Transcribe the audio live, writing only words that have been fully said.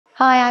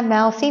Hi, I'm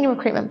Mel, Senior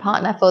Recruitment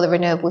Partner for the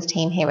Renewables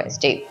team here at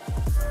Astute.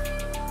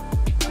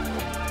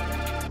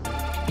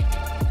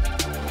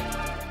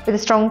 With a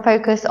strong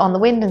focus on the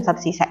wind and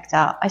subsea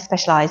sector, I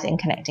specialise in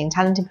connecting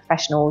talented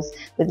professionals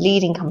with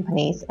leading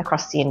companies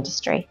across the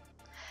industry.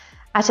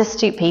 At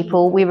Astute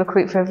People, we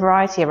recruit for a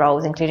variety of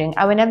roles, including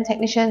O&M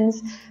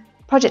technicians,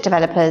 project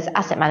developers,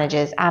 asset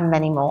managers, and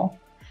many more.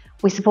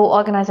 We support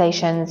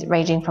organisations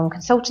ranging from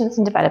consultants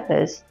and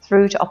developers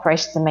through to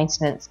operations and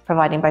maintenance,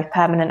 providing both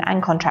permanent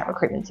and contract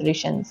recruitment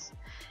solutions.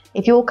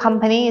 If your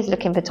company is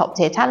looking for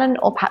top-tier talent,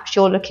 or perhaps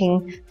you're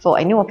looking for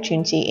a new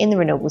opportunity in the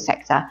renewables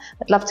sector,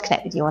 I'd love to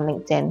connect with you on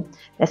LinkedIn.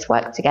 Let's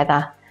work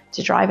together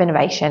to drive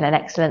innovation and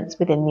excellence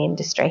within the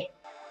industry.